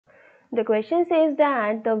The question says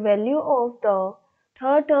that the value of the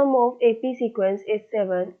third term of AP sequence is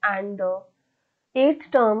 7 and the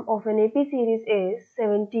eighth term of an AP series is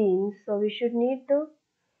 17. So we should need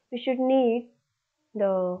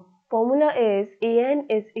the formula is an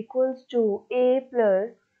is equals to a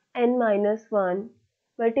plus n minus 1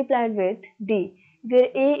 multiplied with d, where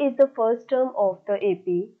a is the first term of the AP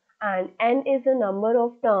and n is the number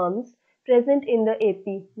of terms present in the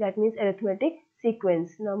AP, that means arithmetic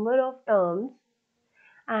sequence, number of terms,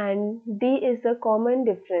 and d is the common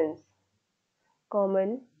difference.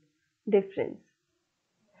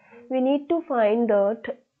 We need to find the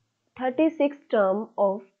 36th term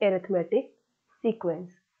of arithmetic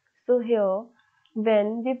sequence. So here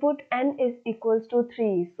when we put n is equals to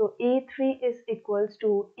 3, so a3 is equals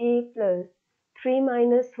to a plus 3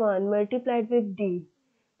 minus 1 multiplied with d,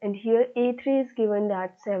 and here a3 is given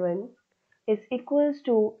that 7 is equals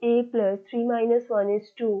to a plus 3 minus 1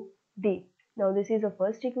 is 2d. Now this is the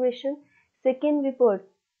first equation. Second, we put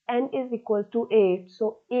n is equals to 8,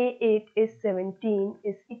 so a8 is 17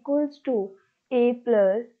 is equals to a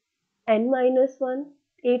plus n minus 1,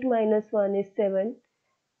 8 minus 1 is 7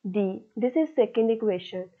 d. This is second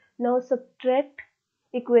equation. Now subtract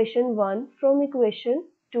equation 1 from equation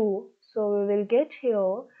 2. So we will get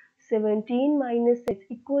here 17 minus is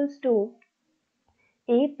equals to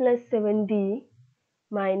a plus 7d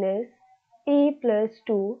minus a plus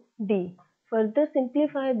 2d. Further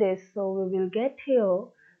simplify this, so we will get here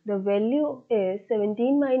the value is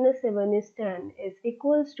 17 minus 7 is 10 is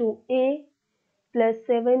equals to a plus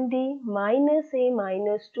 7d minus a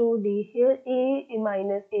minus 2d. Here a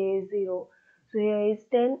minus a is 0. So here is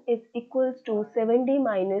 10 is equals to 7d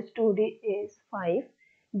minus 2d is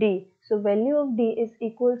 5d. So value of d is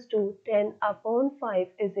equals to 10 upon 5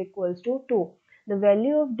 is equals to 2. The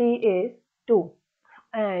value of d is 2.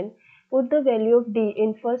 And put the value of d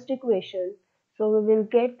in first equation. So we will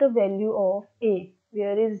get the value of a.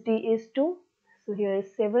 Where is d is 2. So here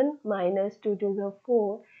is 7 minus 2 to the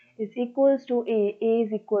 4 is equals to a. A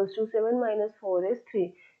is equals to 7 minus 4 is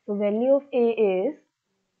 3. So value of a is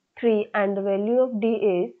 3 and the value of d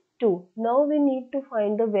is 2. Now we need to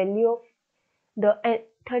find the value of the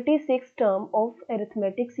 36th term of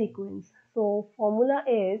arithmetic sequence. So formula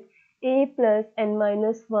is a plus n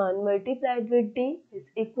minus 1 multiplied with d is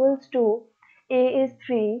equals to a is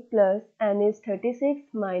 3 plus n is 36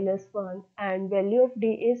 minus 1 and value of d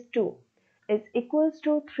is 2 is equals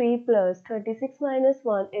to 3 plus 36 minus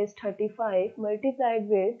 1 is 35 multiplied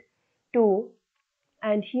with 2,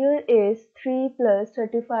 and here is 3 plus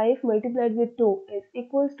 35 multiplied with 2 is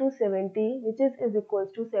equals to 70, which is equals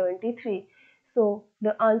to 73. So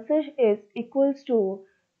the answer is equals to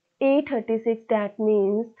A36, that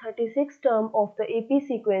means 36th term of the AP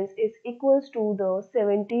sequence is equals to the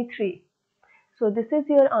 73. So this is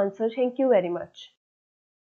your answer. Thank you very much.